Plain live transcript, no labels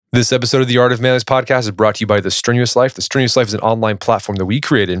This episode of the Art of Manliness podcast is brought to you by The Strenuous Life. The Strenuous Life is an online platform that we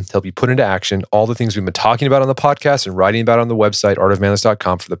created to help you put into action all the things we've been talking about on the podcast and writing about on the website,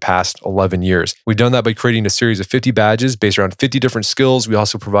 artofmanliness.com, for the past 11 years. We've done that by creating a series of 50 badges based around 50 different skills. We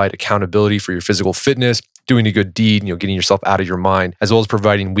also provide accountability for your physical fitness, doing a good deed, getting yourself out of your mind, as well as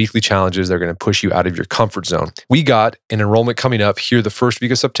providing weekly challenges that are going to push you out of your comfort zone. We got an enrollment coming up here the first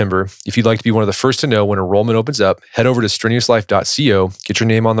week of September. If you'd like to be one of the first to know when enrollment opens up, head over to strenuouslife.co, get your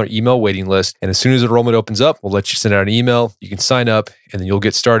name on their email waiting list, and as soon as enrollment opens up, we'll let you send out an email. You can sign up, and then you'll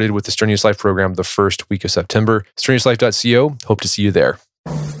get started with the Strenuous Life program the first week of September. strenuouslife.co, hope to see you there.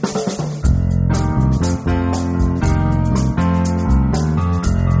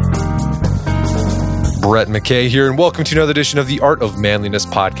 Brett McKay here, and welcome to another edition of the Art of Manliness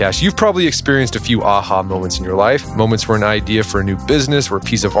podcast. You've probably experienced a few aha moments in your life, moments where an idea for a new business or a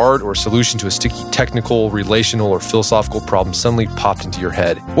piece of art or a solution to a sticky technical, relational, or philosophical problem suddenly popped into your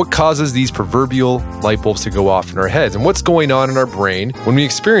head. What causes these proverbial light bulbs to go off in our heads, and what's going on in our brain when we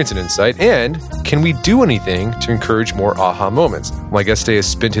experience an insight, and can we do anything to encourage more aha moments? My guest today has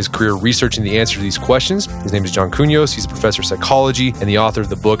spent his career researching the answer to these questions. His name is John Kounios. He's a professor of psychology and the author of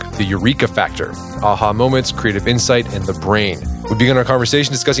the book, The Eureka Factor: Aha Moments, Creative Insight, and the Brain. We begin our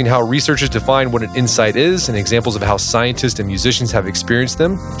conversation discussing how researchers define what an insight is and examples of how scientists and musicians have experienced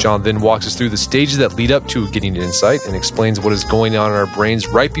them. John then walks us through the stages that lead up to getting an insight and explains what is going on in our brains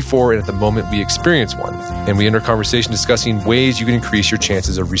right before and at the moment we experience one. And we end our conversation discussing ways you can increase your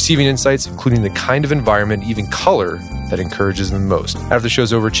chances of receiving insights, including the kind of environment, even color, that encourages them most. After the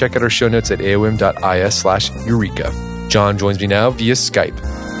show's over, check out our show notes at aom.is/Eureka. John joins me now via Skype.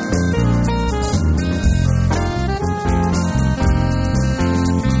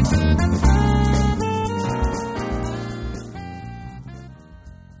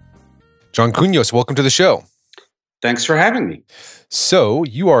 John Kounios, welcome to the show. Thanks for having me. So,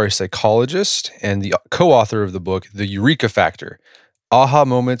 you are a psychologist and the co-author of the book, The Eureka Factor: Aha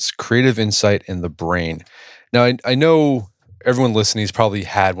Moments, Creative Insight, and the Brain. Now, I know everyone listening has probably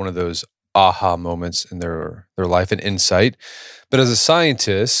had one of those aha moments in their life, an insight. But as a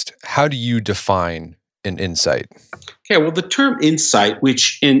scientist, how do you define an insight? Okay, well, the term insight,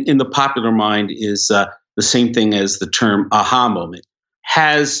 which in the popular mind is the same thing as the term aha moment,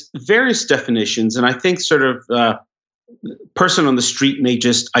 has various definitions, and I think sort of person on the street may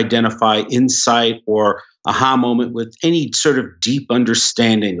just identify insight or aha moment with any sort of deep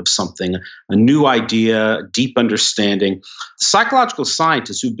understanding of something, a new idea, a deep understanding. Psychological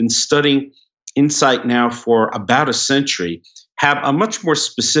scientists who've been studying insight now for about a century have a much more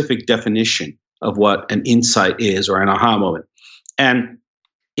specific definition of what an insight is or an aha moment. And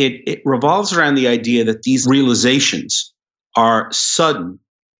it revolves around the idea that these realizations are sudden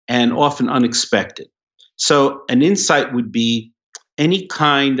and often unexpected. So an insight would be any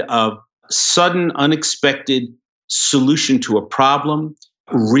kind of sudden, unexpected solution to a problem,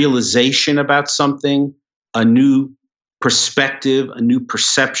 realization about something, a new perspective, a new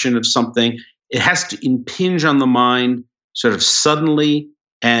perception of something. It has to impinge on the mind sort of suddenly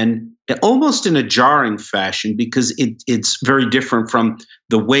and almost in a jarring fashion because it's very different from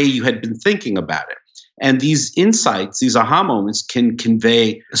the way you had been thinking about it. And these insights, these aha moments, can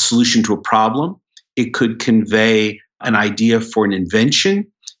convey a solution to a problem. It could convey an idea for an invention.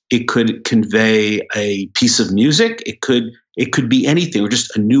 It could convey a piece of music. It could be anything, or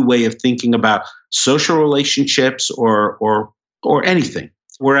just a new way of thinking about social relationships or anything.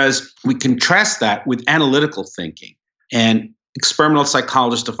 Whereas we contrast that with analytical thinking. And experimental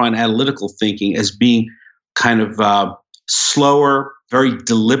psychologists define analytical thinking as being kind of slower, very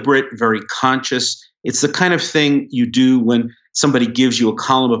deliberate, very conscious. It's the kind of thing you do when somebody gives you a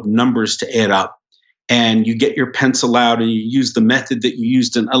column of numbers to add up, and you get your pencil out and you use the method that you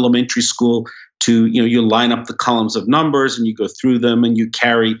used in elementary school to, you line up the columns of numbers and you go through them and you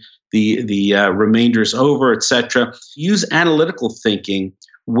carry the remainders over, etc. Use analytical thinking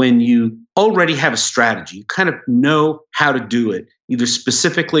when you already have a strategy. You kind of know how to do it, either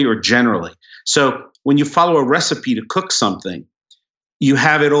specifically or generally. So when you follow a recipe to cook something, you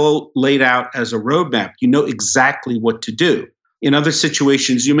have it all laid out as a roadmap. You know exactly what to do. In other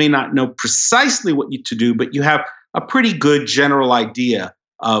situations, you may not know precisely what to do, but you have a pretty good general idea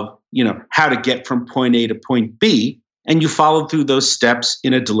of, how to get from point A to point B, and you follow through those steps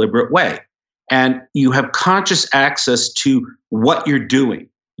in a deliberate way. And you have conscious access to what you're doing.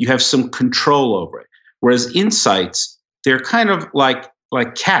 You have some control over it. Whereas insights, they're kind of like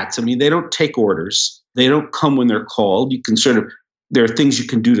cats. I mean, they don't take orders. They don't come when they're called. There are things you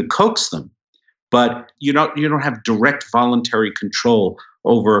can do to coax them, but you don't have direct voluntary control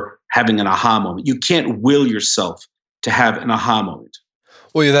over having an aha moment. You can't will yourself to have an aha moment.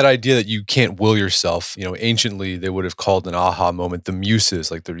 Well, yeah, that idea that you can't will yourself, anciently they would have called an aha moment the muses,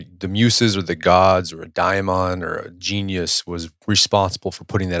 like the muses or the gods or a daimon or a genius was responsible for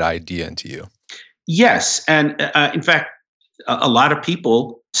putting that idea into you. Yes. And in fact, a lot of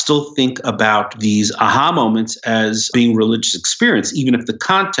people still think about these aha moments as being religious experience, even if the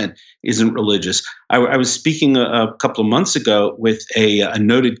content isn't religious. I was speaking a couple of months ago with a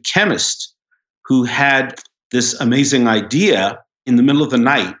noted chemist who had this amazing idea in the middle of the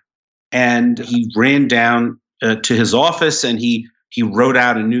night. And he ran down to his office and he wrote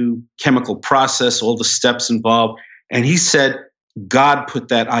out a new chemical process, all the steps involved. And he said, God put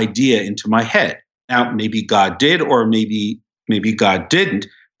that idea into my head. Now, maybe God did, or maybe God didn't.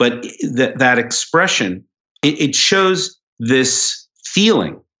 But that expression, it shows this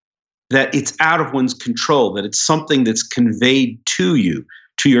feeling that it's out of one's control, that it's something that's conveyed to you,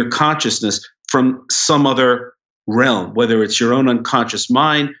 to your consciousness from some other realm, whether it's your own unconscious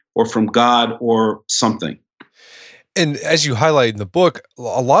mind or from God or something. And as you highlight in the book,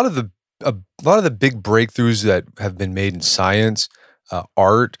 a lot of the big breakthroughs that have been made in science,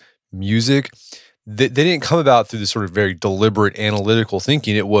 art, music, they didn't come about through this sort of very deliberate analytical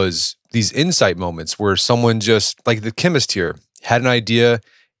thinking. It was these insight moments where someone just, like the chemist here, had an idea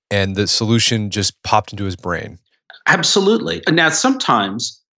and the solution just popped into his brain. Absolutely. And now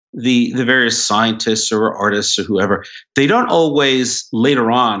sometimes the various scientists or artists or whoever, they don't always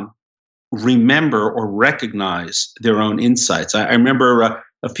later on remember or recognize their own insights. I remember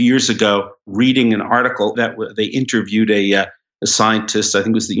a few years ago reading an article that they interviewed a scientist, I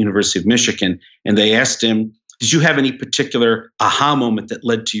think it was the University of Michigan, and they asked him, did you have any particular aha moment that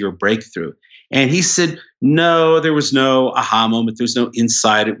led to your breakthrough? And he said, no, there was no aha moment. There was no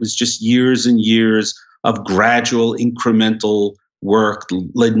insight. It was just years and years of gradual incremental work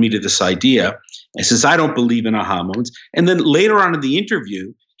led me to this idea. And says, I don't believe in aha moments. And then later on in the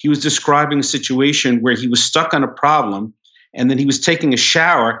interview, he was describing a situation where he was stuck on a problem and then he was taking a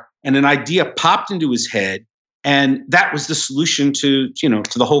shower and an idea popped into his head. And that was the solution to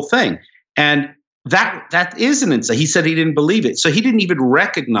the whole thing. And that is an insight. He said he didn't believe it. So he didn't even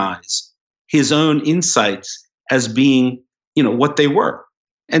recognize his own insights as being, what they were.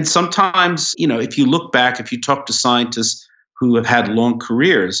 And sometimes, if you look back, if you talk to scientists who have had long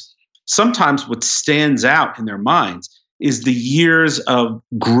careers, sometimes what stands out in their minds is the years of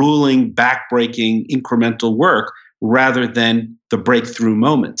grueling, backbreaking, incremental work rather than the breakthrough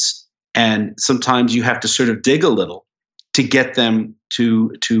moments. And sometimes you have to sort of dig a little to get them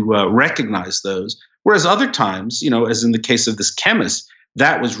to recognize those. Whereas other times, as in the case of this chemist,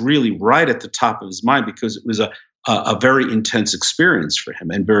 that was really right at the top of his mind because it was a very intense experience for him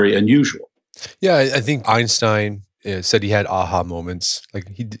and very unusual. Yeah, I think Einstein said he had aha moments. Like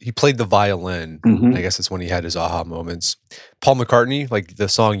he played the violin. Mm-hmm. I guess that's when he had his aha moments. Paul McCartney, like the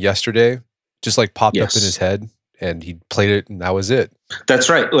song Yesterday, just like popped up in his head and he played it and that was it. That's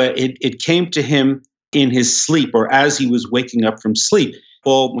right. It came to him in his sleep or as he was waking up from sleep.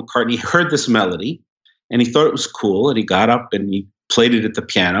 Paul McCartney heard this melody and he thought it was cool and he got up and he played it at the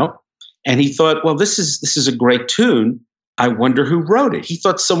piano and he thought, well, this is a great tune. I wonder who wrote it. He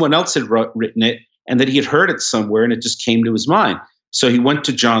thought someone else had written it and that he had heard it somewhere and it just came to his mind. So he went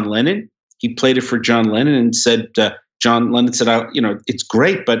to John Lennon. He played it for John Lennon and said, John Lennon said, it's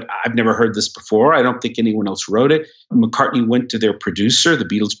great, but I've never heard this before. I don't think anyone else wrote it. McCartney went to their producer, the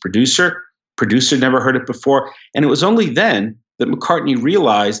Beatles producer. Producer never heard it before. And it was only then that McCartney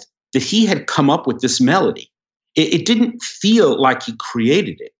realized that he had come up with this melody. It didn't feel like he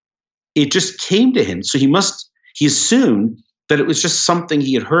created it. It just came to him. So he assumed that it was just something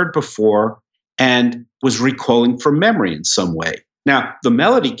he had heard before and was recalling from memory in some way. Now, the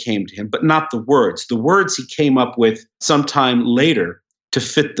melody came to him, but not the words. The words he came up with sometime later to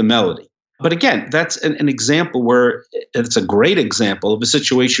fit the melody. But again, that's an example where it's a great example of a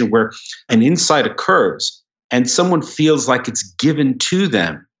situation where an insight occurs and someone feels like it's given to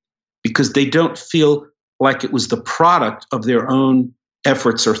them because they don't feel like it was the product of their own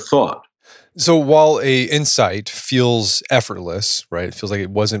efforts or thought. So while a insight feels effortless, right? It feels like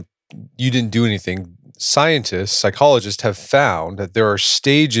you didn't do anything. Scientists, psychologists have found that there are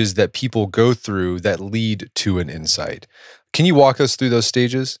stages that people go through that lead to an insight. Can you walk us through those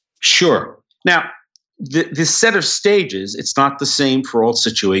stages? Sure. Now, this set of stages, it's not the same for all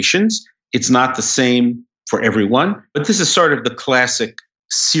situations. It's not the same for everyone, but this is sort of the classic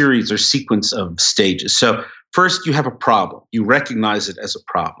series or sequence of stages. So first you have a problem. You recognize it as a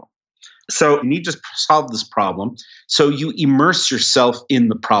problem. So you need to solve this problem. So you immerse yourself in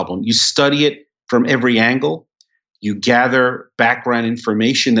the problem. You study it from every angle. You gather background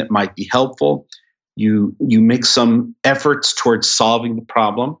information that might be helpful. You make some efforts towards solving the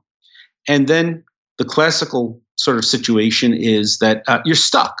problem. And then the classical sort of situation is that you're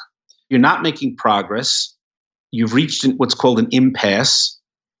stuck. You're not making progress. You've reached what's called an impasse,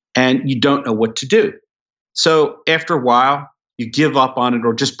 and you don't know what to do. So after a while, you give up on it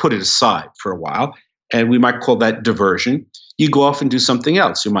or just put it aside for a while. And we might call that diversion. You go off and do something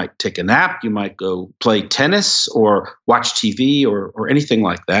else. You might take a nap. You might go play tennis or watch TV or anything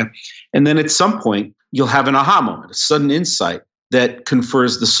like that. And then at some point, you'll have an aha moment, a sudden insight that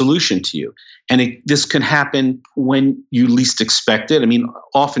confers the solution to you. And this can happen when you least expect it. I mean,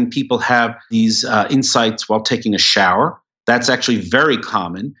 often people have these insights while taking a shower. That's actually very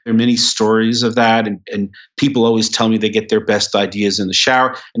common. There are many stories of that, and people always tell me they get their best ideas in the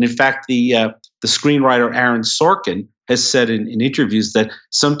shower. And in fact, the screenwriter Aaron Sorkin has said in interviews that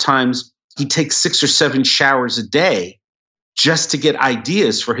sometimes he takes 6 or 7 showers a day just to get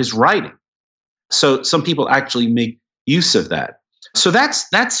ideas for his writing. So some people actually make use of that. So that's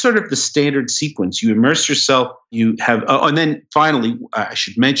sort of the standard sequence. You immerse yourself, you have, and then finally, I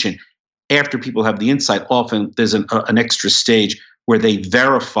should mention, after people have the insight, often there's an extra stage where they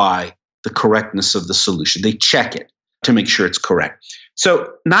verify the correctness of the solution. They check it to make sure it's correct. So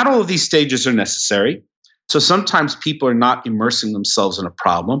not all of these stages are necessary. So sometimes people are not immersing themselves in a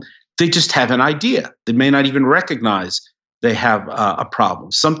problem. They just have an idea. They may not even recognize they have a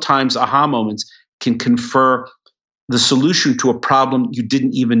problem. Sometimes aha moments can confer the solution to a problem you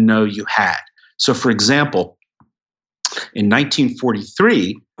didn't even know you had. So for example, in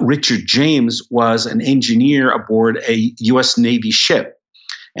 1943, Richard James was an engineer aboard a US Navy ship,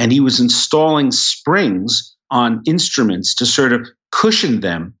 and he was installing springs on instruments to sort of cushion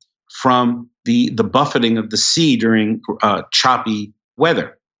them from the buffeting of the sea during choppy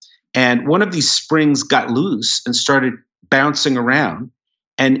weather. And one of these springs got loose and started bouncing around.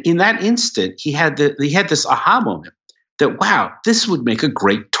 And in that instant, he had this aha moment that, wow, this would make a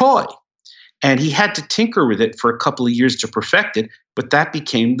great toy. And he had to tinker with it for a couple of years to perfect it, but that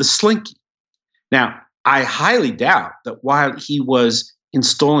became the Slinky. Now, I highly doubt that while he was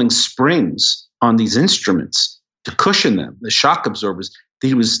installing springs on these instruments to cushion them, the shock absorbers, that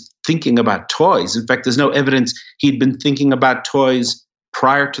he was thinking about toys. In fact, there's no evidence he'd been thinking about toys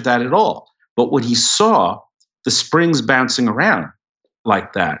prior to that at all. But when he saw the springs bouncing around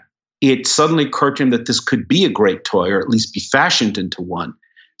like that, it suddenly occurred to him that this could be a great toy, or at least be fashioned into one.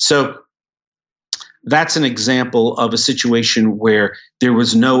 So that's an example of a situation where there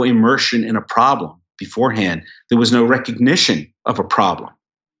was no immersion in a problem beforehand. There was no recognition of a problem.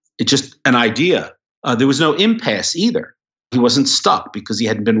 It's just an idea. There was no impasse either. He wasn't stuck because he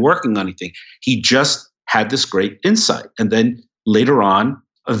hadn't been working on anything. He just had this great insight, and then later on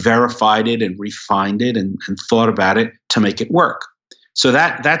verified it and refined it and thought about it to make it work. So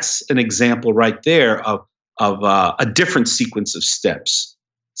that's an example right there of a different sequence of steps.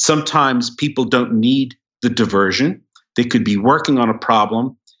 Sometimes people don't need the diversion. They could be working on a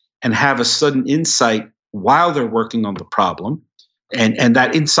problem and have a sudden insight while they're working on the problem. And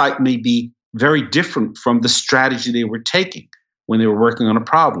that insight may be very different from the strategy they were taking when they were working on a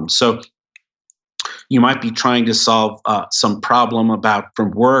problem. So you might be trying to solve some problem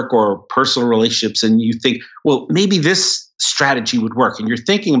from work or personal relationships, and you think, well, maybe this strategy would work. And you're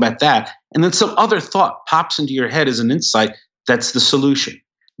thinking about that. And then some other thought pops into your head as an insight that's the solution.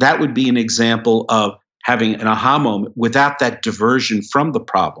 That would be an example of having an aha moment without that diversion from the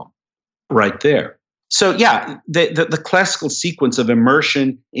problem right there. So yeah, the classical sequence of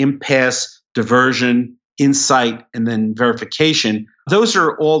immersion, impasse, diversion, insight, and then verification, those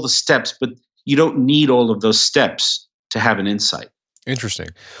are all the steps, but you don't need all of those steps to have an insight. Interesting.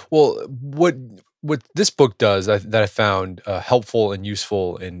 Well, what this book does that I found helpful and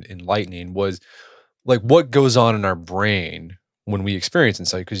useful and enlightening was like what goes on in our brain when we experience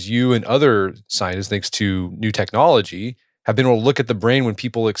insight. Because you and other scientists, thanks to new technology, have been able to look at the brain when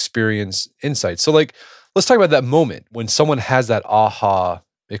people experience insight. So like, let's talk about that moment when someone has that aha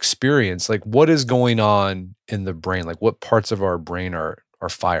experience. Like what is going on in the brain? Like what parts of our brain are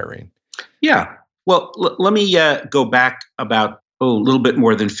firing? Yeah. Well, let me go back about a little bit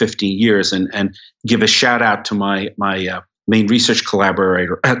more than 15 years and give a shout out to my main research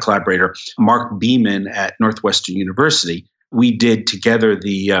collaborator, Mark Beeman at Northwestern University. We did together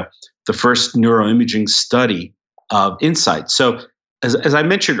the first neuroimaging study of insight. So as I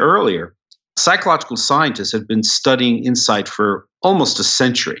mentioned earlier, psychological scientists have been studying insight for almost a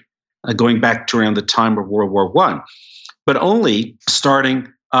century, going back to around the time of World War I. But only starting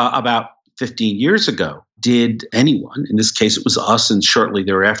about 15 years ago did anyone, in this case it was us and shortly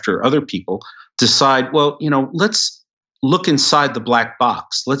thereafter other people, decide, well, let's look inside the black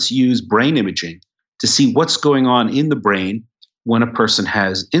box. Let's use brain imaging to see what's going on in the brain when a person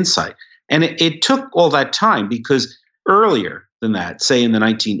has insight. And it took all that time because earlier than that, say in the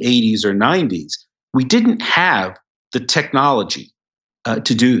 1980s or 90s, we didn't have the technology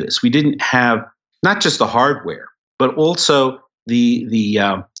to do this. We didn't have not just the hardware, but also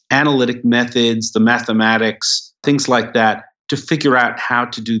the analytic methods, the mathematics, things like that, to figure out how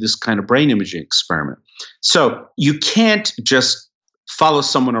to do this kind of brain imaging experiment. So you can't just follow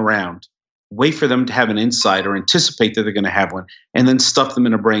someone around, wait for them to have an insight or anticipate that they're going to have one, and then stuff them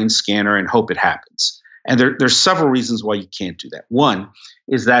in a brain scanner and hope it happens. And there's several reasons why you can't do that. One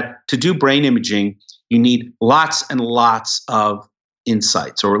is that to do brain imaging, you need lots and lots of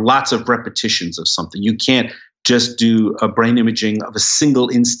insights or lots of repetitions of something. You can't just do a brain imaging of a single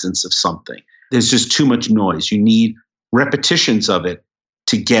instance of something. There's just too much noise. You need repetitions of it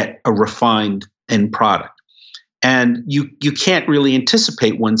to get a refined end product. And you can't really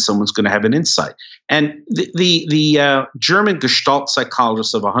anticipate when someone's going to have an insight. And the German Gestalt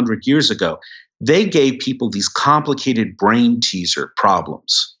psychologists of 100 years ago, they gave people these complicated brain teaser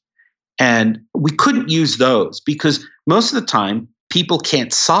problems. And we couldn't use those because most of the time, people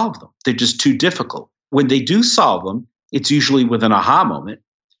can't solve them. They're just too difficult. When they do solve them, it's usually with an aha moment,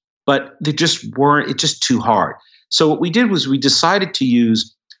 but they just weren't, it's just too hard. So what we did was we decided to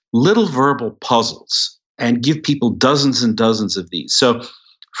use little verbal puzzles and give people dozens and dozens of these. So,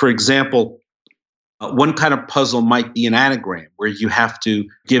 for example, one kind of puzzle might be an anagram where you have to,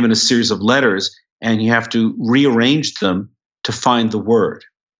 given a series of letters, and you have to rearrange them to find the word.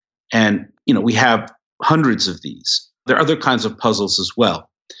 And, we have hundreds of these. There are other kinds of puzzles as well.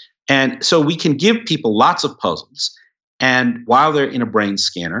 And so we can give people lots of puzzles and while they're in a brain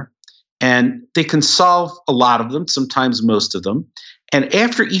scanner, and they can solve a lot of them, sometimes most of them. And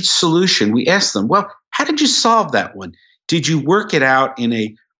after each solution, we ask them, well, how did you solve that one? Did you work it out in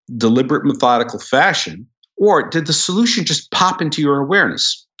a deliberate, methodical fashion, or did the solution just pop into your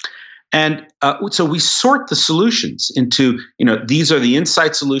awareness? And so we sort the solutions into, these are the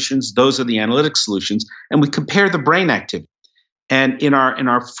insight solutions, those are the analytic solutions, and we compare the brain activity. And in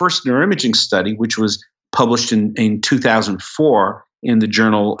our first neuroimaging study, which was published in 2004 in the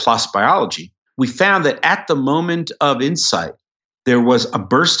journal PLOS Biology, we found that at the moment of insight, there was a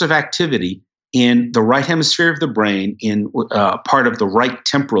burst of activity in the right hemisphere of the brain in part of the right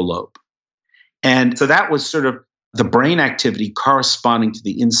temporal lobe. And so that was sort of the brain activity corresponding to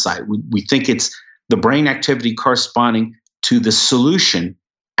the insight. We think it's the brain activity corresponding to the solution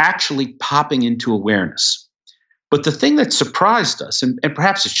actually popping into awareness. But the thing that surprised us, and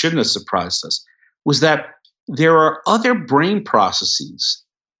perhaps it shouldn't have surprised us, was that there are other brain processes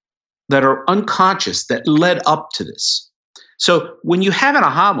that are unconscious that led up to this. So when you have an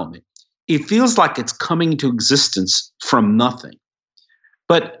aha moment, it feels like it's coming into existence from nothing.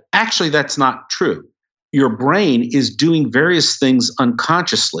 But actually, that's not true. Your brain is doing various things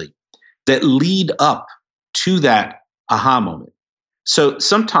unconsciously that lead up to that aha moment. So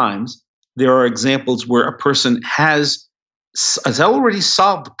sometimes there are examples where a person has already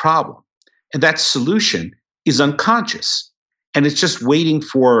solved the problem, and that solution is unconscious, and it's just waiting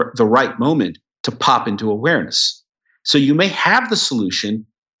for the right moment to pop into awareness. So you may have the solution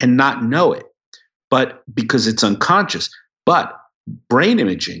and not know it, but because it's unconscious. But brain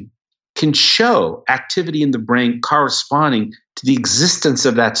imaging can show activity in the brain corresponding to the existence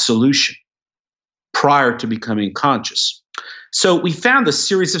of that solution prior to becoming conscious. So we found a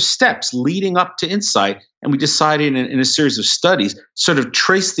series of steps leading up to insight, and we decided in a series of studies, sort of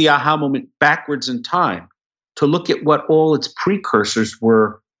trace the aha moment backwards in time to look at what all its precursors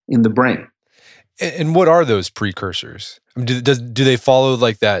were in the brain. And what are those precursors? I mean, do they follow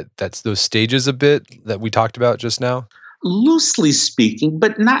like that? That's those stages a bit that we talked about just now? Loosely speaking,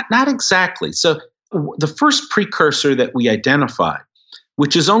 but not exactly. So the first precursor that we identified,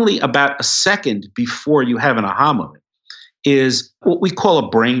 which is only about a second before you have an aha moment, is what we call a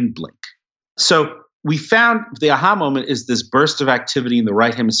brain blink. So we found the aha moment is this burst of activity in the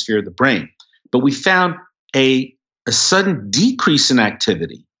right hemisphere of the brain, but we found a sudden decrease in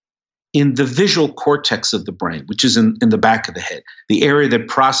activity in the visual cortex of the brain, which is in the back of the head, the area that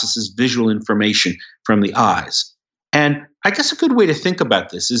processes visual information from the eyes. And I guess a good way to think about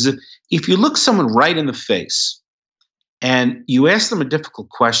this is if you look someone right in the face and you ask them a difficult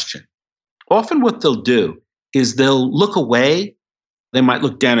question, often what they'll do is they'll look away. They might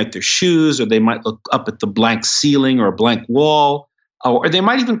look down at their shoes, or they might look up at the blank ceiling or a blank wall, or they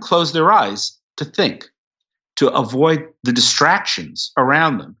might even close their eyes to think, to avoid the distractions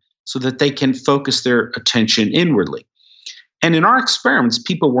around them so that they can focus their attention inwardly. And in our experiments,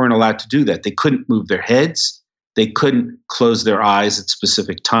 people weren't allowed to do that. They couldn't move their heads. They couldn't close their eyes at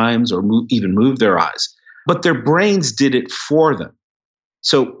specific times or even move their eyes. But their brains did it for them.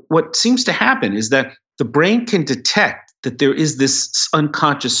 So what seems to happen is that the brain can detect that there is this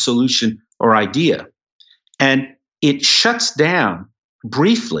unconscious solution or idea, and it shuts down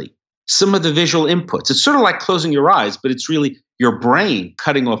briefly some of the visual inputs. It's sort of like closing your eyes, but it's really your brain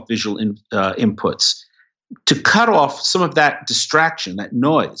cutting off visual inputs to cut off some of that distraction, that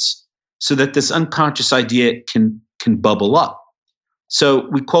noise, so that this unconscious idea can bubble up. So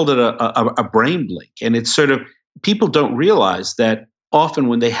we called it a brain blink. And it's sort of, people don't realize that often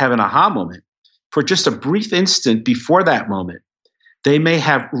when they have an aha moment, for just a brief instant before that moment, they may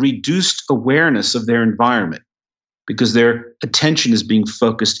have reduced awareness of their environment because their attention is being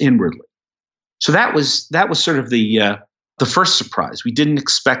focused inwardly. So that was sort of the first surprise. We didn't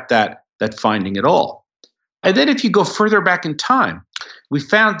expect that finding at all. And then if you go further back in time, we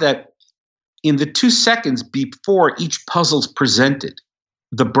found that in the 2 seconds before each puzzle's presented,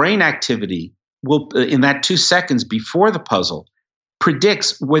 the brain activity will, in that 2 seconds before the puzzle,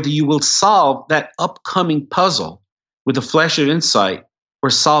 predicts whether you will solve that upcoming puzzle with a flash of insight or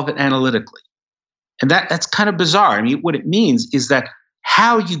solve it analytically. And that's kind of bizarre. I mean, what it means is that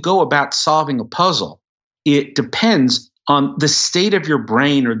how you go about solving a puzzle, it depends on the state of your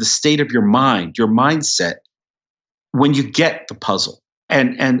brain or the state of your mind, your mindset, when you get the puzzle.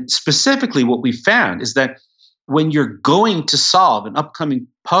 And specifically what we found is that when you're going to solve an upcoming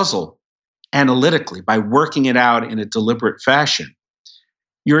puzzle analytically by working it out in a deliberate fashion,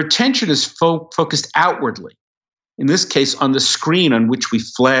 your attention is focused outwardly. In this case, on the screen on which we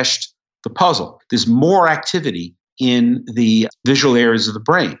flashed the puzzle. There's more activity in the visual areas of the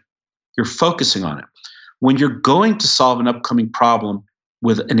brain. You're focusing on it. When you're going to solve an upcoming problem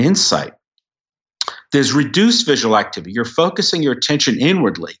with an insight, there's reduced visual activity. You're focusing your attention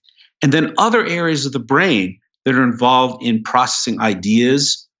inwardly. And then other areas of the brain that are involved in processing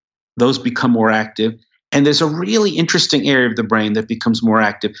ideas, those become more active. And there's a really interesting area of the brain that becomes more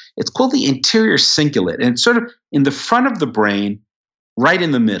active. It's called the anterior cingulate. And it's sort of in the front of the brain, right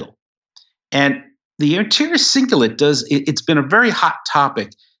in the middle. And the anterior cingulate it's been a very hot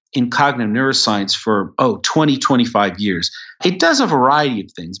topic in cognitive neuroscience for, 20, 25 years. It does a variety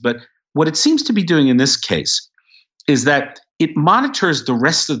of things, but what it seems to be doing in this case is that it monitors the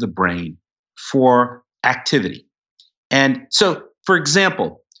rest of the brain for activity. And so, for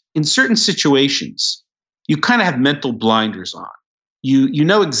example, in certain situations, you kind of have mental blinders on. You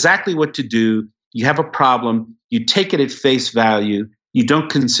know exactly what to do. You have a problem. You take it at face value. You don't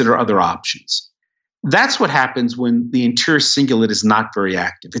consider other options. That's what happens when the anterior cingulate is not very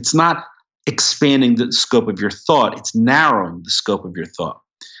active. It's not expanding the scope of your thought. It's narrowing the scope of your thought.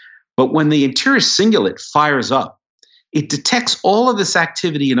 But when the anterior cingulate fires up, it detects all of this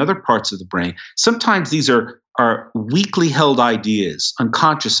activity in other parts of the brain. Sometimes these are weakly held ideas,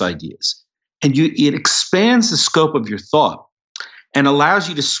 unconscious ideas. And it expands the scope of your thought and allows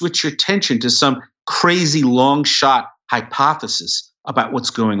you to switch your attention to some crazy long shot hypothesis about what's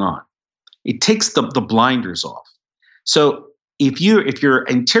going on. It takes the blinders off. So if your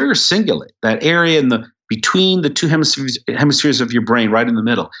anterior cingulate, that area between the two hemispheres of your brain, right in the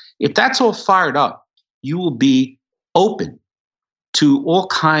middle, if that's all fired up, you will be open to all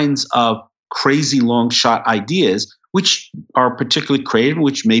kinds of crazy long shot ideas, which are particularly creative,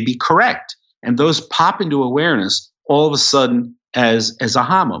 which may be correct. And those pop into awareness all of a sudden as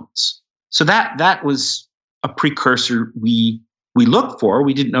aha moments. So that was a precursor we looked for.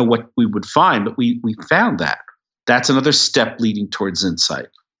 We didn't know what we would find, but we found that. That's another step leading towards insight.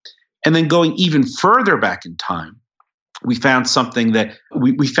 And then going even further back in time, we found something that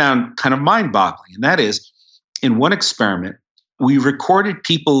we found kind of mind-boggling. And that is, in one experiment, we recorded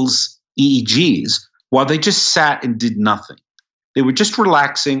people's EEGs while they just sat and did nothing. They were just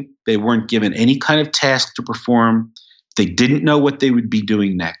relaxing. They weren't given any kind of task to perform. They didn't know what they would be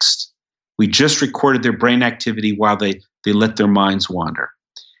doing next. We just recorded their brain activity while they let their minds wander.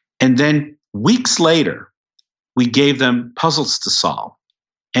 And then weeks later, we gave them puzzles to solve.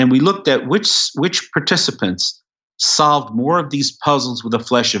 And we looked at which participants solved more of these puzzles with a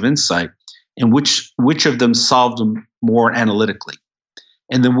flash of insight and which of them solved them more analytically.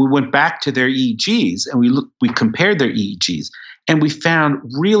 And then we went back to their EEGs and we compared their EEGs. And we found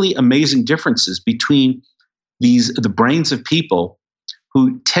really amazing differences between the brains of people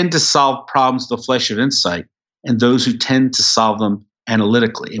who tend to solve problems with a flash of insight and those who tend to solve them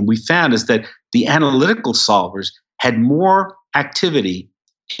analytically. And we found is that the analytical solvers had more activity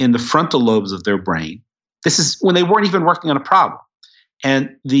in the frontal lobes of their brain. This is when they weren't even working on a problem. And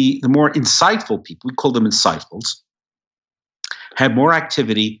the more insightful people, we call them insightfuls, had more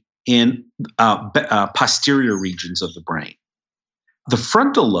activity in posterior regions of the brain. The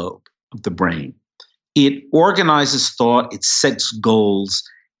frontal lobe of the brain, it organizes thought, it sets goals,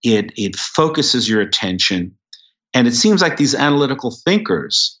 it focuses your attention. And it seems like these analytical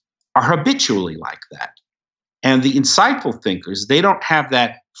thinkers are habitually like that. And the insightful thinkers, they don't have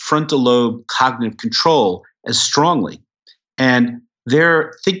that frontal lobe cognitive control as strongly. And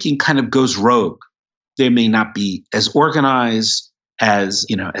their thinking kind of goes rogue. They may not be as organized, as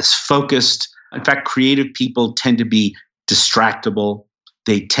focused. In fact, creative people tend to be distractible.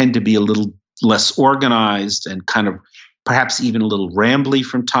 They tend to be a little less organized and kind of perhaps even a little rambly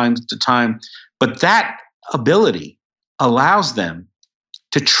from time to time. But that ability allows them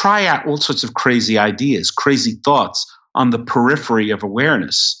to try out all sorts of crazy ideas, crazy thoughts on the periphery of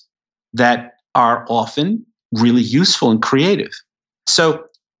awareness that are often really useful and creative. So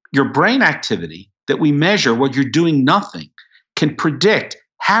your brain activity that we measure while you're doing nothing can predict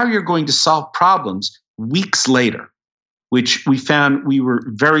how you're going to solve problems weeks later, which we found we were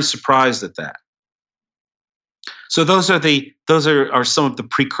very surprised at that. So those are some of the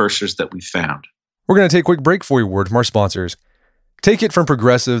precursors that we found. We're going to take a quick break for you, word from our sponsors. Take it from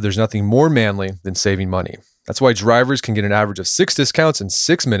Progressive, there's nothing more manly than saving money. That's why drivers can get an average of 6 discounts in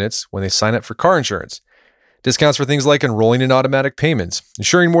 6 minutes when they sign up for car insurance. Discounts for things like enrolling in automatic payments,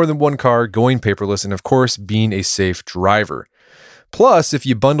 insuring more than one car, going paperless, and of course, being a safe driver. Plus, if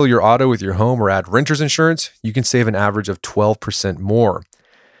you bundle your auto with your home or add renter's insurance, you can save an average of 12% more.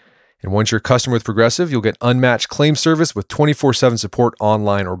 And once you're a customer with Progressive, you'll get unmatched claim service with 24/7 support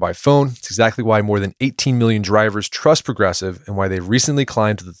online or by phone. It's exactly why more than 18 million drivers trust Progressive and why they recently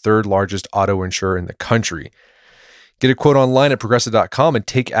climbed to the 3rd largest auto insurer in the country. Get a quote online at progressive.com and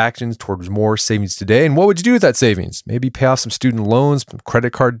take actions towards more savings today. And what would you do with that savings? Maybe pay off some student loans, some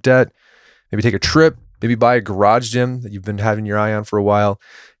credit card debt, maybe take a trip, maybe buy a garage gym that you've been having your eye on for a while.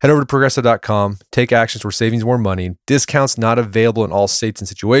 Head over to progressive.com, take actions towards savings more money. Discounts not available in all states and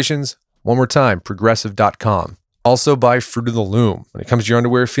situations. One more time, progressive.com. Also buy Fruit of the Loom. When it comes to your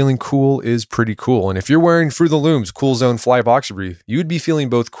underwear, feeling cool is pretty cool. And if you're wearing Fruit of the Loom's Cool Zone Fly Boxer Brief, you'd be feeling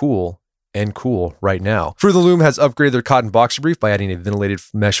both cool and cool right now. Fruit of the Loom has upgraded their cotton boxer brief by adding a ventilated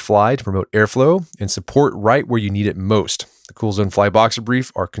mesh fly to promote airflow and support right where you need it most. The Cool Zone Fly Boxer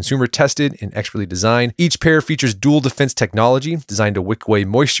Brief are consumer tested and expertly designed. Each pair features dual defense technology designed to wick away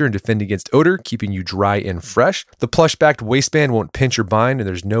moisture and defend against odor, keeping you dry and fresh. The plush-backed waistband won't pinch or bind, and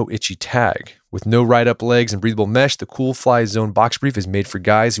there's no itchy tag. With no ride-up legs and breathable mesh, the Cool Fly Zone Boxer Brief is made for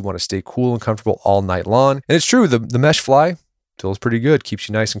guys who want to stay cool and comfortable all night long. And it's true, the mesh fly feels pretty good, keeps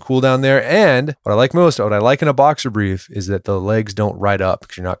you nice and cool down there. And what I like in a boxer brief is that the legs don't ride up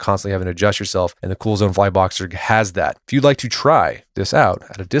because you're not constantly having to adjust yourself. And the Cool Zone Fly Boxer has that. If you'd like to try this out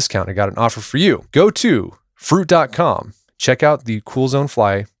at a discount, I got an offer for you. Go to fruit.com. Check out the Cool Zone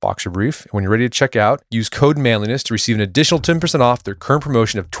Fly Boxer Brief. And when you're ready to check out, use code manliness to receive an additional 10% off their current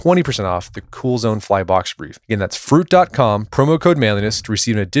promotion of 20% off the Cool Zone Fly Boxer Brief. Again, that's fruit.com, promo code manliness to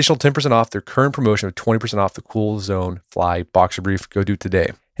receive an additional 10% off their current promotion of 20% off the Cool Zone Fly Boxer Brief. Go do it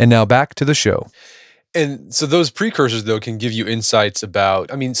today. And now back to the show. And so those precursors, though, can give you insights about,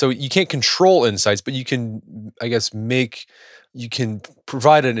 so you can't control insights, but you can, you can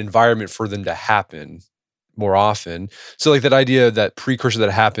provide an environment for them to happen more often. So like that idea, that precursor that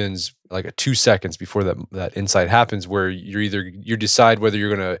happens like a 2 seconds before that insight happens, where you decide whether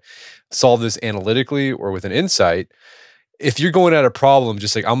you're going to solve this analytically or with an insight. If you're going at a problem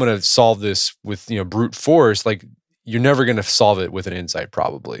just like, I'm going to solve this with, brute force, like you're never going to solve it with an insight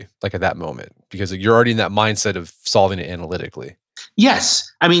probably, like at that moment, because you're already in that mindset of solving it analytically. Yes.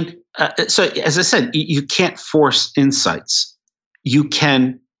 So as I said, you can't force insights. You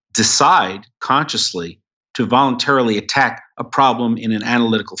can decide consciously to voluntarily attack a problem in an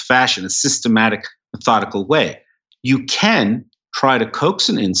analytical fashion, a systematic, methodical way. You can try to coax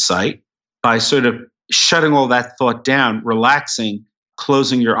an insight by sort of shutting all that thought down, relaxing,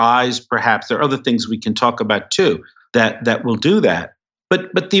 closing your eyes, perhaps. There are other things we can talk about too that will do that.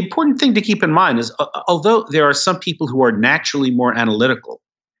 But the important thing to keep in mind is, although there are some people who are naturally more analytical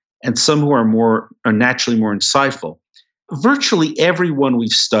and some who are naturally more insightful, virtually everyone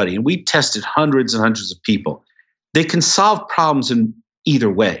we've studied, and we've tested hundreds and hundreds of people, they can solve problems in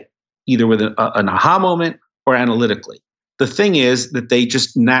either way, either with an aha moment or analytically. The thing is that they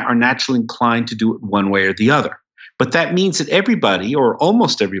just are naturally inclined to do it one way or the other. But that means that everybody, or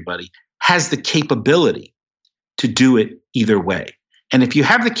almost everybody, has the capability to do it either way. And if you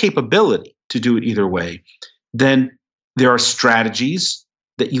have the capability to do it either way, then there are strategies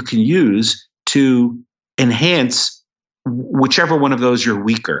that you can use to enhance whichever one of those you're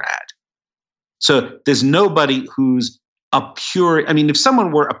weaker at. So there's nobody who's if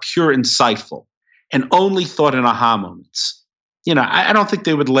someone were a pure insightful and only thought in aha moments, I don't think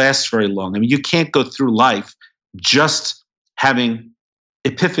they would last very long. I mean, you can't go through life just having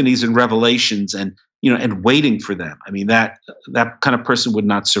epiphanies and revelations and waiting for them. I mean, that kind of person would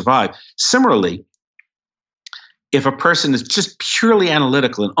not survive. Similarly, if a person is just purely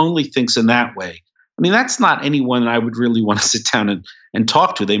analytical and only thinks in that way, I mean, that's not anyone I would really want to sit down and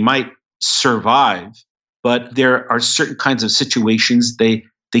talk to. They might survive, but there are certain kinds of situations they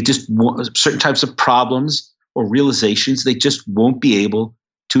just want, certain types of problems or realizations they just won't be able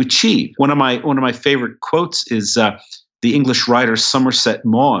to achieve. One of my favorite quotes is the English writer Somerset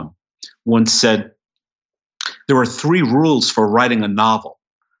Maugham once said, "There are 3 rules for writing a novel.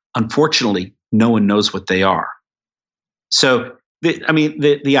 Unfortunately, no one knows what they are." So,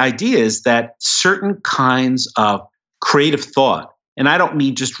 the idea is that certain kinds of creative thought, and I don't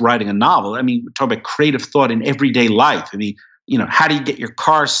mean just writing a novel. I mean, we're talking about creative thought in everyday life. I mean, how do you get your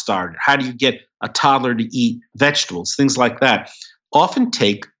car started? How do you get a toddler to eat vegetables? Things like that often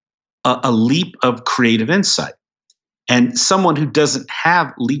take a leap of creative insight. And someone who doesn't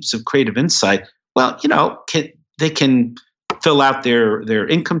have leaps of creative insight, well, they can fill out their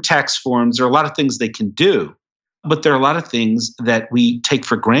income tax forms. There are a lot of things they can do, but there are a lot of things that we take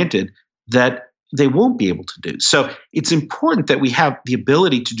for granted that they won't be able to do. So it's important that we have the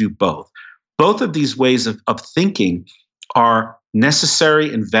ability to do both. Both of these ways of thinking are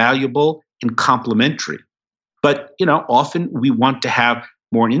necessary and valuable and complementary. But, often we want to have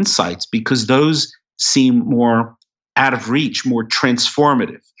more insights because those seem more out of reach, more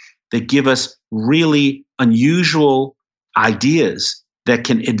transformative. They give us really unusual ideas that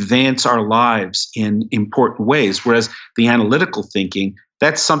can advance our lives in important ways. Whereas the analytical thinking,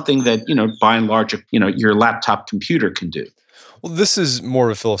 that's something that, by and large, your laptop computer can do. Well, this is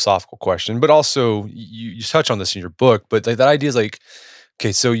more of a philosophical question, but also you touch on this in your book, but that idea is like,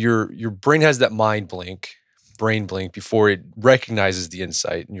 okay, so your brain has that brain blink before it recognizes the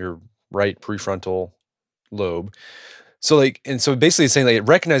insight in your right prefrontal lobe. So so basically it's saying it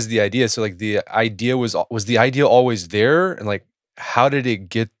recognizes the idea. So the idea was the idea always there? And how did it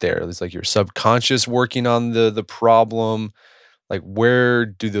get there? It's like your subconscious working on the problem. Where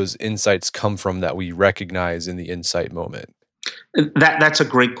do those insights come from that we recognize in the insight moment? That's a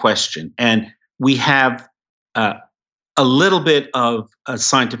great question. And we have a little bit of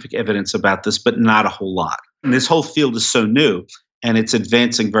scientific evidence about this, but not a whole lot. And this whole field is so new and it's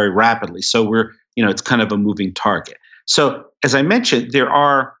advancing very rapidly. So it's kind of a moving target. So as I mentioned, there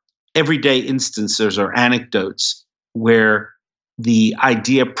are everyday instances or anecdotes where the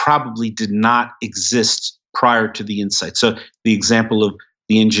idea probably did not exist prior to the insight. So the example of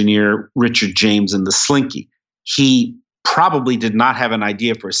the engineer Richard James and the slinky, he probably did not have an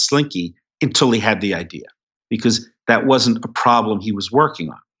idea for a slinky until he had the idea, because that wasn't a problem he was working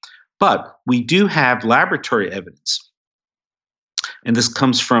on. But we do have laboratory evidence, and this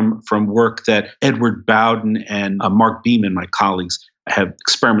comes from work that Edward Bowden and Mark Beeman, my colleagues, have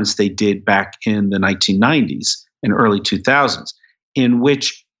experiments they did back in the 1990s and early 2000s, in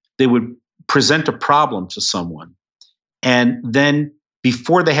which they would present a problem to someone, and then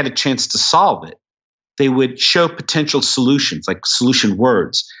before they had a chance to solve it, they would show potential solutions, like solution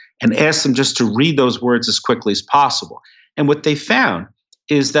words, and ask them just to read those words as quickly as possible. And what they found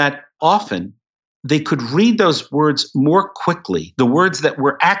is that often they could read those words more quickly, the words that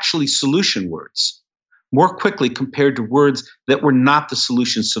were actually solution words, more quickly compared to words that were not the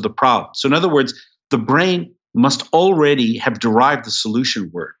solutions to the problem. So in other words, the brain must already have derived the solution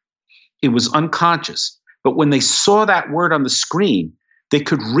word. It was unconscious. But when they saw that word on the screen, they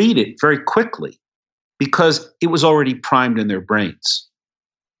could read it very quickly because it was already primed in their brains.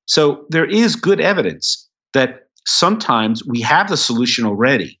 So there is good evidence that sometimes we have the solution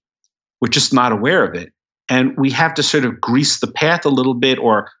already. We're just not aware of it. And we have to sort of grease the path a little bit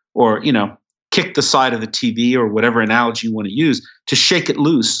or kick the side of the TV or whatever analogy you want to use to shake it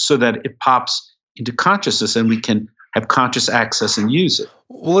loose so that it pops into consciousness and we can have conscious access and use it.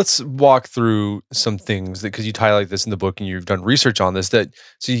 Well, let's walk through some things because you highlight this in the book and you've done research on this,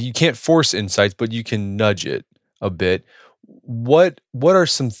 so you can't force insights, but you can nudge it a bit. What are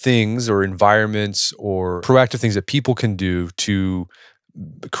some things or environments or proactive things that people can do to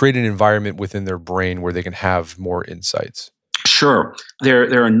create an environment within their brain where they can have more insights? Sure.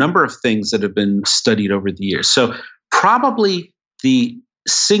 There are a number of things that have been studied over the years. So probably the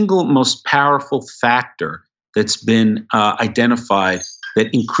single most powerful factor that's been identified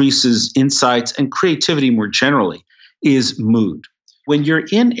that increases insights and creativity more generally is mood. When you're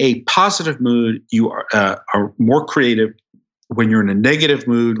in a positive mood, you are more creative. When you're in a negative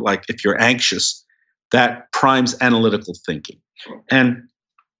mood, like if you're anxious, that primes analytical thinking. And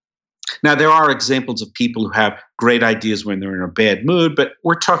now there are examples of people who have great ideas when they're in a bad mood, but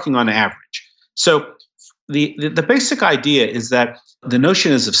we're talking on average. So the basic idea is that the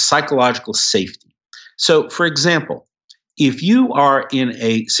notion is of psychological safety. So for example, if you are in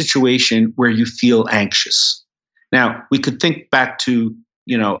a situation where you feel anxious, now we could think back to,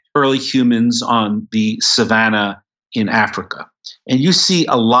 early humans on the savannah in Africa, and you see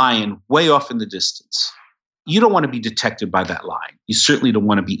a lion way off in the distance. You don't want to be detected by that lion. You certainly don't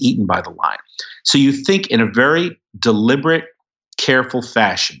want to be eaten by the lion. So you think in a very deliberate, careful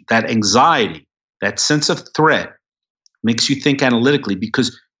fashion. That anxiety, that sense of threat makes you think analytically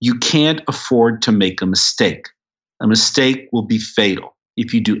because you can't afford to make a mistake. A mistake will be fatal.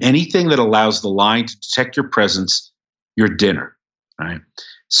 If you do anything that allows the lion to detect your presence, you're dinner, right?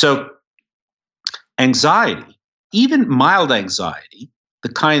 So anxiety, even mild anxiety, the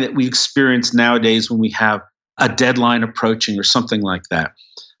kind that we experience nowadays when we have a deadline approaching or something like that,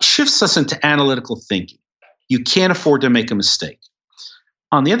 shifts us into analytical thinking. You can't afford to make a mistake.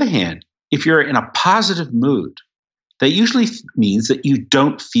 On the other hand, if you're in a positive mood, that usually means that you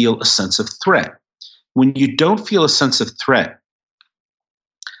don't feel a sense of threat. When you don't feel a sense of threat,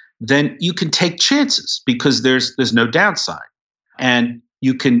 then you can take chances because there's no downside. And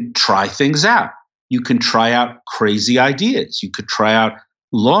you can try things out. You can try out crazy ideas. You could try out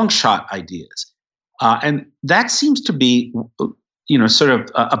long shot ideas. And that seems to be, sort of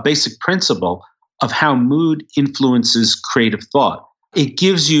a basic principle of how mood influences creative thought. It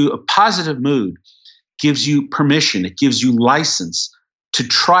gives you a positive mood, gives you permission, it gives you license to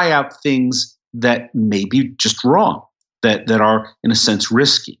try out things that may be just wrong, that are, in a sense,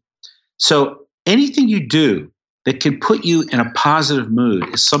 risky. So anything you do that can put you in a positive mood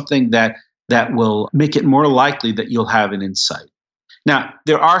is something that will make it more likely that you'll have an insight. Now,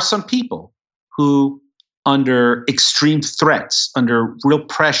 there are some people who, under extreme threats, under real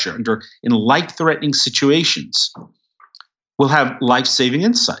pressure, in life-threatening situations, will have life-saving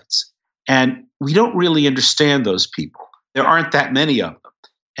insights. And we don't really understand those people. There aren't that many of them.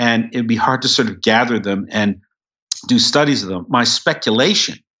 And it'd be hard to sort of gather them and do studies of them. My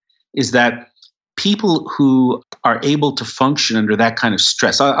speculation is that people who are able to function under that kind of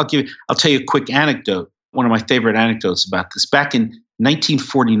stress, I'll tell you a quick anecdote, one of my favorite anecdotes about this. Back in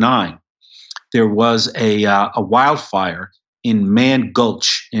 1949, there was a wildfire in Man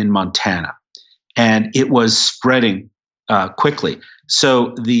Gulch in Montana, and it was spreading quickly.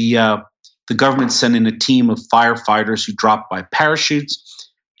 So the government sent in a team of firefighters who dropped by parachutes,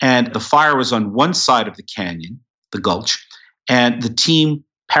 and the fire was on one side of the canyon, the gulch, and the team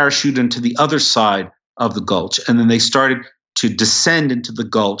parachuted into the other side of the gulch, and then they started to descend into the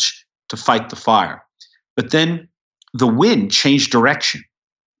gulch to fight the fire. But then the wind changed direction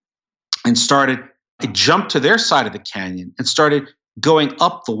and it jumped to their side of the canyon and started going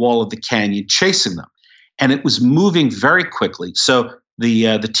up the wall of the canyon, chasing them. And it was moving very quickly. So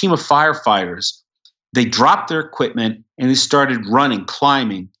the team of firefighters, they dropped their equipment and they started running,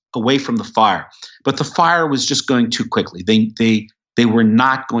 climbing away from the fire. But the fire was just going too quickly. They were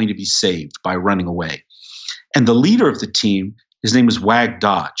not going to be saved by running away. And the leader of the team, his name was Wag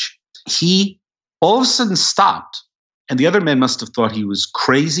Dodge. He all of a sudden stopped, and the other men must have thought he was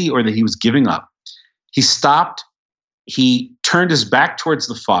crazy or that he was giving up. He stopped. He turned his back towards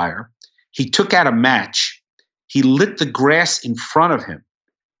the fire. He took out a match. He lit the grass in front of him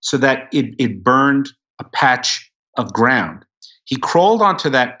so that it burned a patch of ground. He crawled onto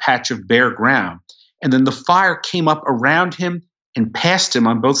that patch of bare ground, and then the fire came up around him and past him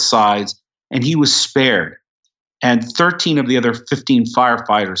on both sides, and he was spared. And 13 of the other 15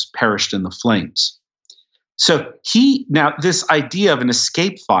 firefighters perished in the flames. So now this idea of an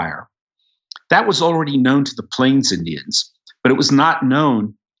escape fire, that was already known to the Plains Indians, but it was not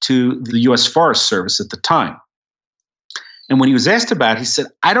known to the U.S. Forest Service at the time. And when he was asked about it, he said,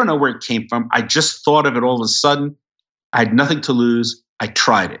 I don't know where it came from. I just thought of it all of a sudden. I had nothing to lose. I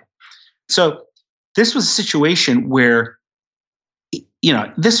tried it. So this was a situation where,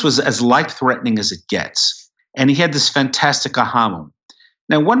 this was as life-threatening as it gets. And he had this fantastic aha moment.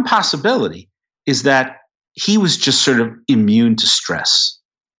 Now, one possibility is that he was just sort of immune to stress,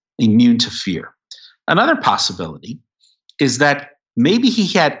 immune to fear. Another possibility is that maybe he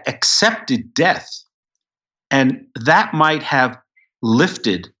had accepted death, and that might have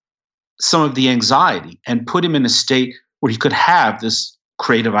lifted some of the anxiety and put him in a state where he could have this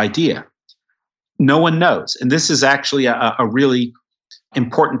creative idea. No one knows. And this is actually a really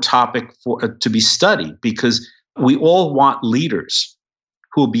important topic to be studied, because we all want leaders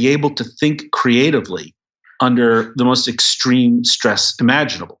who will be able to think creatively under the most extreme stress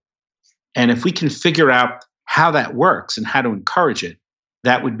imaginable. And if we can figure out how that works and how to encourage it,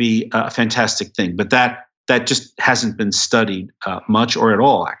 that would be a fantastic thing. But that just hasn't been studied much or at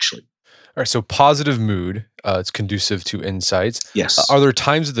all, actually. All right, so positive mood, it's conducive to insights. Yes. Are there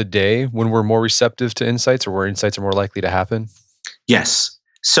times of the day when we're more receptive to insights or where insights are more likely to happen? Yes.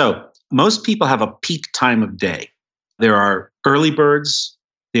 So most people have a peak time of day. There are early birds,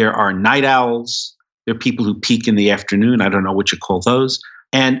 there are night owls, there are people who peak in the afternoon. I don't know what you call those.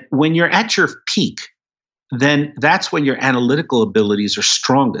 And when you're at your peak, then that's when your analytical abilities are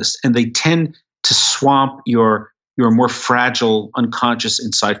strongest, and they tend to swamp your more fragile, unconscious,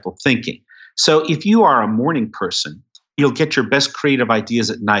 insightful thinking. So if you are a morning person, you'll get your best creative ideas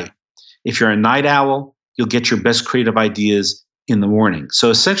at night. If you're a night owl, you'll get your best creative ideas in the morning.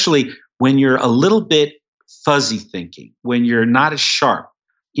 So essentially, when you're a little bit fuzzy thinking, when you're not as sharp,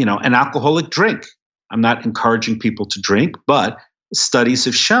 an alcoholic drink. I'm not encouraging people to drink, but studies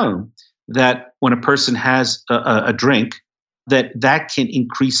have shown that when a person has a drink, that can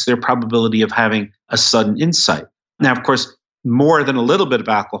increase their probability of having a sudden insight. Now, of course, more than a little bit of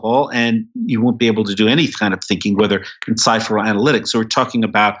alcohol, and you won't be able to do any kind of thinking, whether insightful or analytic. So we're talking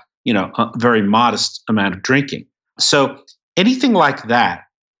about, a very modest amount of drinking. So anything like that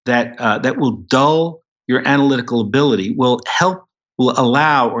will dull your analytical ability, will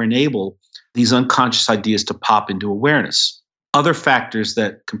allow or enable these unconscious ideas to pop into awareness. Other factors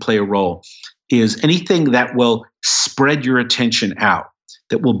that can play a role is anything that will spread your attention out,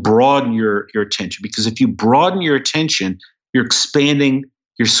 that will broaden your attention. Because if you broaden your attention, you're expanding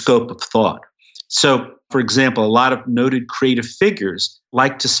your scope of thought. So, for example, a lot of noted creative figures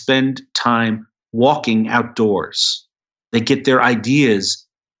like to spend time walking outdoors. They get their ideas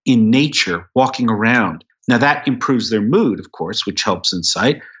in nature, walking around. Now, that improves their mood, of course, which helps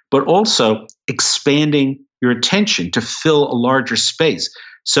insight, but also expanding your attention to fill a larger space.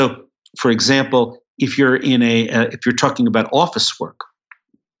 So, for example, if you're if you're talking about office work,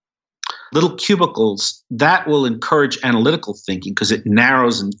 little cubicles, that will encourage analytical thinking because it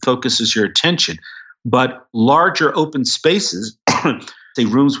narrows and focuses your attention. But larger open spaces, say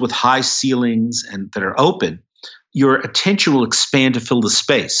rooms with high ceilings and that are open, your attention will expand to fill the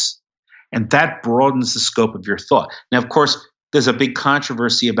space. And that broadens the scope of your thought. Now, of course, there's a big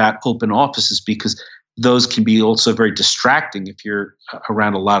controversy about open offices because those can be also very distracting if you're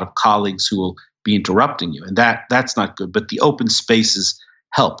around a lot of colleagues who will be interrupting you. And that's not good. But the open spaces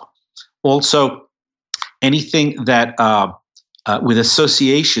help. Also, anything that with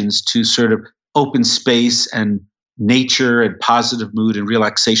associations to sort of open space and nature and positive mood and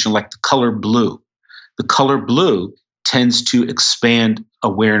relaxation, like the color blue. The color blue tends to expand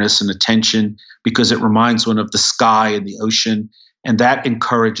awareness and attention because it reminds one of the sky and the ocean, and that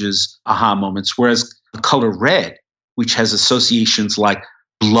encourages aha moments. Whereas the color red, which has associations like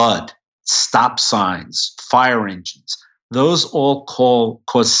blood, stop signs, fire engines, those all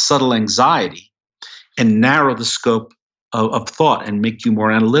cause subtle anxiety and narrow the scope of thought and make you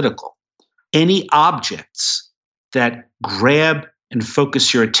more analytical. Any objects that grab and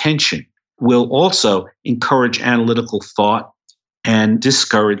focus your attention will also encourage analytical thought and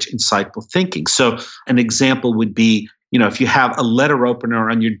discourage insightful thinking. So an example would be, if you have a letter opener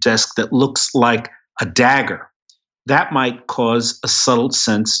on your desk that looks like a dagger, that might cause a subtle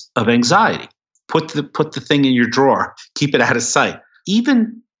sense of anxiety. Put the thing in your drawer, keep it out of sight.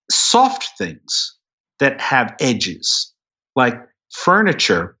 Even soft things that have edges, like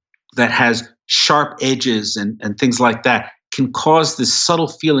furniture that has sharp edges and things like that, can cause this subtle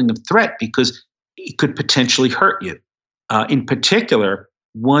feeling of threat because it could potentially hurt you. In particular,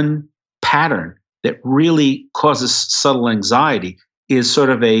 one pattern that really causes subtle anxiety is sort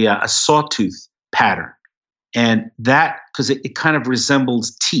of a sawtooth pattern. And that, because it kind of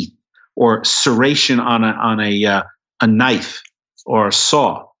resembles teeth or serration on a knife or a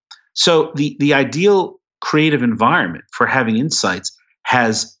saw. So the ideal creative environment for having insights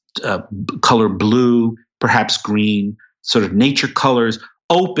has color blue, perhaps green, sort of nature colors,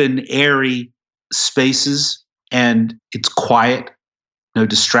 open, airy spaces, and it's quiet, no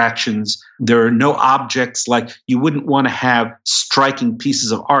distractions. There are no objects, like you wouldn't want to have striking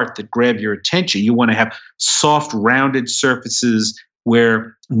pieces of art that grab your attention. You want to have soft, rounded surfaces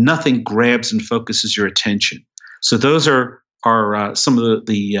where nothing grabs and focuses your attention. So those are some of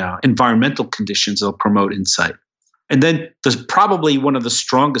the environmental conditions that will promote insight. And then there's probably one of the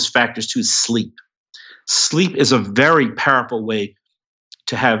strongest factors too is sleep. Sleep is a very powerful way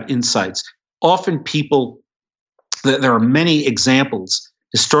to have insights. Often there are many examples,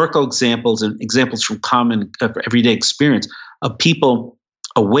 historical examples and examples from common everyday experience of people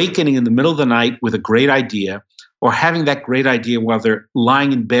awakening in the middle of the night with a great idea, or having that great idea while they're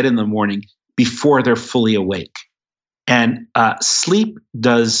lying in bed in the morning before they're fully awake. And sleep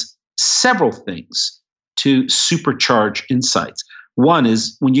does several things to supercharge insights. One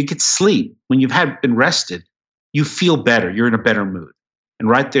is when you get sleep, when you've been rested, you feel better. You're in a better mood. And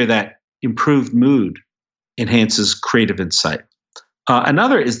right there, that improved mood enhances creative insight.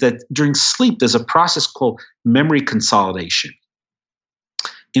 Another is that during sleep, there's a process called memory consolidation,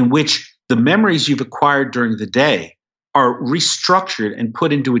 in which the memories you've acquired during the day are restructured and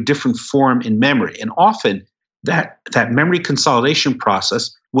put into a different form in memory. And often that memory consolidation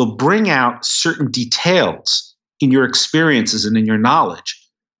process will bring out certain details in your experiences and in your knowledge,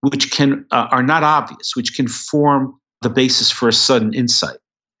 which are not obvious, which can form the basis for a sudden insight.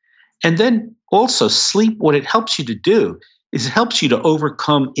 And then also sleep, what it helps you to do is it helps you to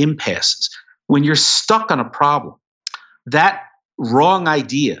overcome impasses. When you're stuck on a problem, that wrong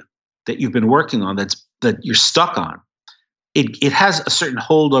idea that you've been working on that you're stuck on, it has a certain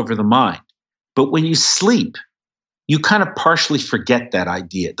hold over the mind. But when you sleep, you kind of partially forget that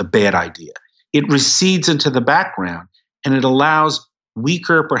idea, the bad idea. It recedes into the background and it allows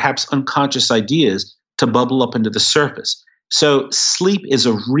weaker, perhaps unconscious ideas to bubble up into the surface. So sleep is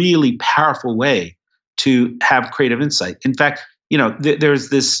a really powerful way to have creative insight. In fact, there's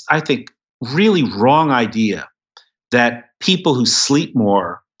this, I think, really wrong idea that people who sleep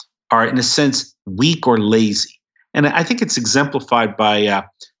more are, in a sense, weak or lazy. And I think it's exemplified by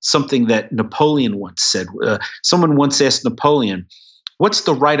something that Napoleon once said. Someone once asked Napoleon, "What's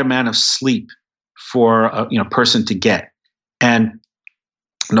the right amount of sleep for a person to get?" And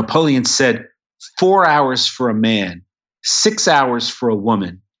Napoleon said, 4 hours for a man, 6 hours for a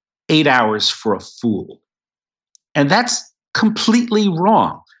woman, 8 hours for a fool. And that's completely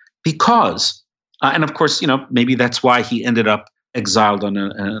wrong because, and of course, maybe that's why he ended up exiled on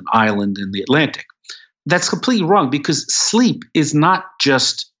an island in the Atlantic. That's completely wrong because sleep is not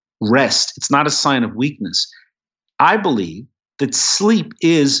just rest. It's not a sign of weakness. I believe that sleep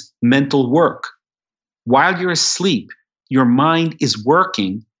is mental work. While you're asleep, your mind is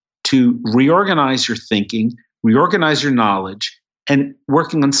working to reorganize your thinking, reorganize your knowledge, and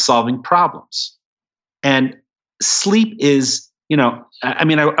working on solving problems. And sleep is,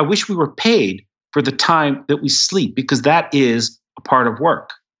 I wish we were paid for the time that we sleep because that is a part of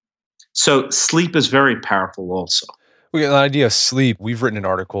work. So sleep is very powerful also. The idea of sleep, we've written an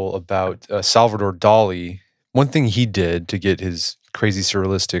article about Salvador Dali. One thing he did to get his crazy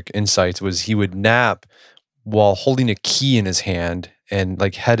surrealistic insights was he would nap while holding a key in his hand and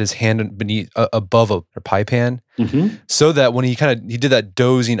had his hand beneath above a pie pan, so that when he did that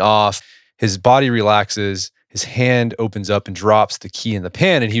dozing off, his body relaxes, his hand opens up and drops the key in the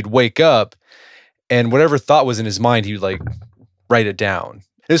pan, and he'd wake up, and whatever thought was in his mind, he would write it down.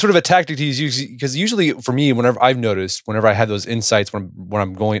 It's sort of a tactic to use because usually for me, whenever I've noticed, whenever I have those insights when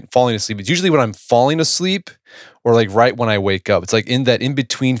I'm falling asleep, it's usually when I'm falling asleep or right when I wake up. It's in that in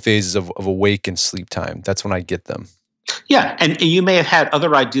between phases of awake and sleep time. That's when I get them. Yeah, and you may have had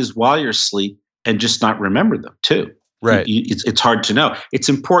other ideas while you're asleep and just not remember them too. Right. It's hard to know. It's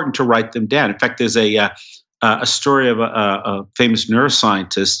important to write them down. In fact, there's a story of a famous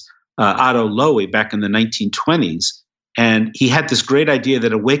neuroscientist, Otto Lowy, back in the 1920s. And he had this great idea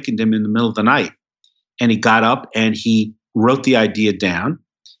that awakened him in the middle of the night. And he got up and he wrote the idea down.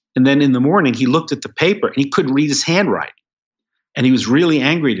 And then in the morning, he looked at the paper and he couldn't read his handwriting. And he was really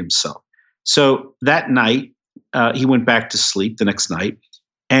angry at himself. So that night, he went back to sleep the next night.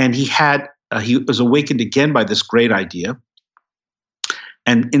 And he was awakened again by this great idea.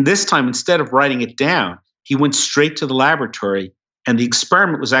 And in this time, instead of writing it down, he went straight to the laboratory. And the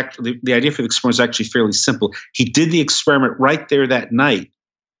experiment was the idea for the experiment was actually fairly simple. He did the experiment right there that night,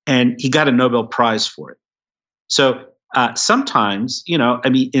 and he got a Nobel Prize for it. So sometimes,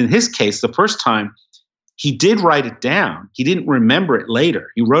 in his case, the first time he did write it down, he didn't remember it later.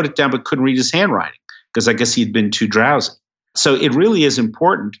 He wrote it down but couldn't read his handwriting because I guess he'd been too drowsy. So it really is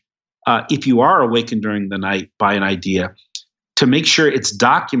important if you are awakened during the night by an idea to make sure it's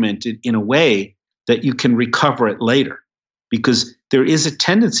documented in a way that you can recover it later. Because there is a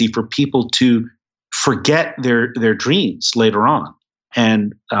tendency for people to forget their dreams later on,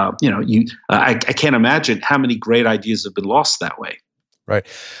 and I can't imagine how many great ideas have been lost that way. Right.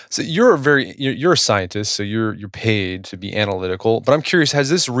 So you're a scientist, so you're paid to be analytical. But I'm curious, has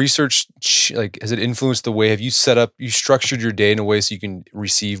this research has it influenced the way you structured your day in a way so you can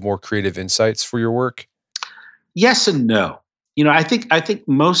receive more creative insights for your work? Yes and no. I think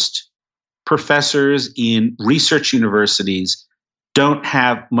most professors in research universities don't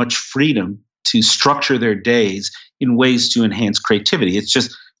have much freedom to structure their days in ways to enhance creativity. It's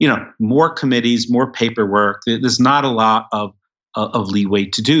just, more committees, more paperwork. There's not a lot of leeway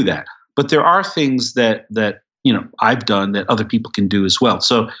to do that. But there are things that I've done that other people can do as well.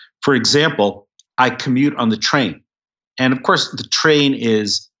 So, for example, I commute on the train. And of course, the train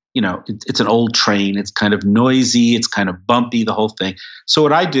is, it's an old train. It's kind of noisy. It's kind of bumpy, the whole thing. So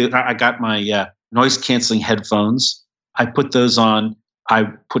what I do, I got my noise canceling headphones. I put those on. I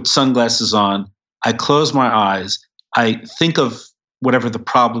put sunglasses on. I close my eyes. I think of whatever the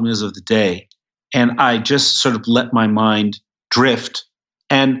problem is of the day. And I just sort of let my mind drift.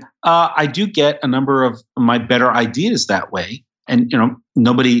 And I do get a number of my better ideas that way. And,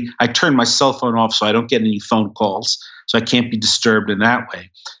 I turn my cell phone off so I don't get any phone calls. So I can't be disturbed in that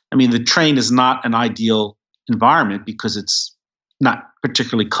way. I mean, the train is not an ideal environment because it's not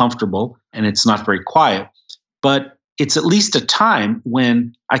particularly comfortable and it's not very quiet. But it's at least a time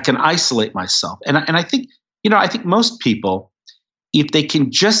when I can isolate myself. And I think, I think most people, if they can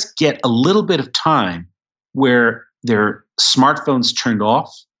just get a little bit of time where their smartphone's turned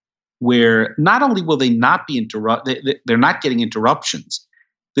off, where not only will they not be they're not getting interruptions.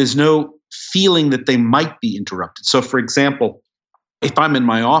 There's no feeling that they might be interrupted. So, for example, if I'm in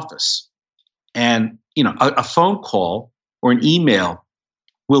my office and, a phone call or an email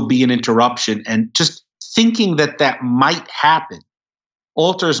will be an interruption, and just thinking that might happen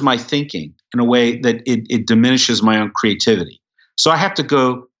alters my thinking in a way that it diminishes my own creativity. So I have to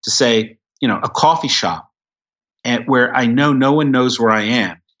go to, say, a coffee shop where I know no one knows where I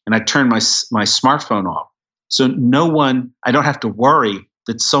am, and I turn my smartphone off. So I don't have to worry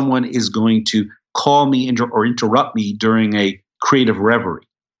that someone is going to call me or interrupt me during a creative reverie.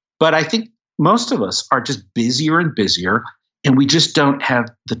 But I think most of us are just busier and busier, and we just don't have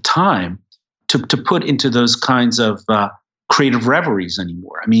the time to put into those kinds of creative reveries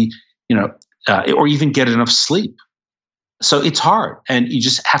anymore. I mean, or even get enough sleep. So it's hard, and you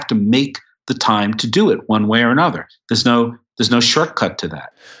just have to make the time to do it one way or another. There's no shortcut to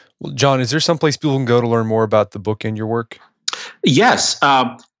that. Well, John, is there someplace people can go to learn more about the book and your work? Yes.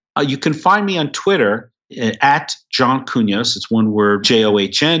 You can find me on Twitter at John Kounios. It's one word,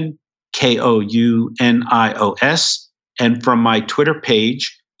 JOHN KOUNIOS. And from my Twitter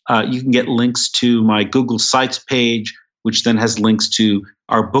page, you can get links to my Google Sites page, which then has links to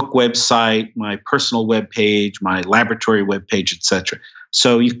our book website, my personal webpage, my laboratory webpage, etc.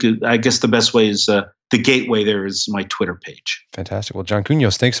 So I guess the best way is the gateway there is my Twitter page. Fantastic. Well, John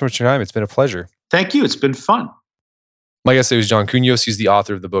Kounios, thanks so much for your time. It's been a pleasure. Thank you. It's been fun. My guest today was John Kounios. He's the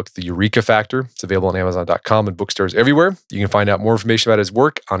author of the book, The Eureka Factor. It's available on Amazon.com and bookstores everywhere. You can find out more information about his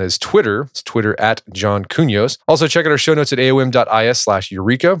work on his Twitter. It's Twitter at John Kounios. Also, check out our show notes at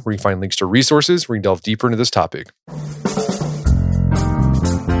aom.is/Eureka, where you can find links to resources where you can delve deeper into this topic.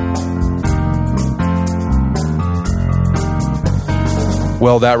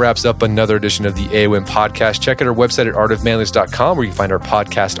 Well, that wraps up another edition of the AOM podcast. Check out our website at artofmanliness.com, where you can find our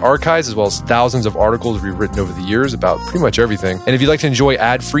podcast archives, as well as thousands of articles we've written over the years about pretty much everything. And if you'd like to enjoy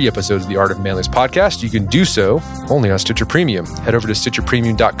ad-free episodes of the Art of Manliness podcast, you can do so only on Stitcher Premium. Head over to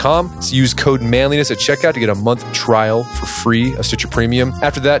StitcherPremium.com. So use code manliness at checkout to get a month trial for free of Stitcher Premium.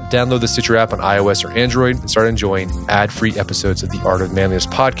 After that, download the Stitcher app on iOS or Android and start enjoying ad-free episodes of the Art of Manliness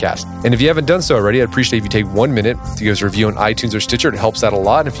podcast. And if you haven't done so already, I'd appreciate if you take 1 minute to give us a review on iTunes or Stitcher. It helps out a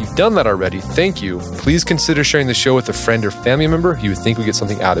lot. And if you've done that already, thank you. Please consider sharing the show with a friend or family member who you would think would get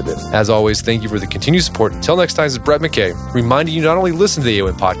something out of it. As always, thank you for the continued support. Until next time, this is Brett McKay, reminding you not only listen to the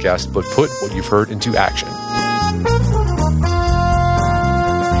AOM podcast, but put what you've heard into action.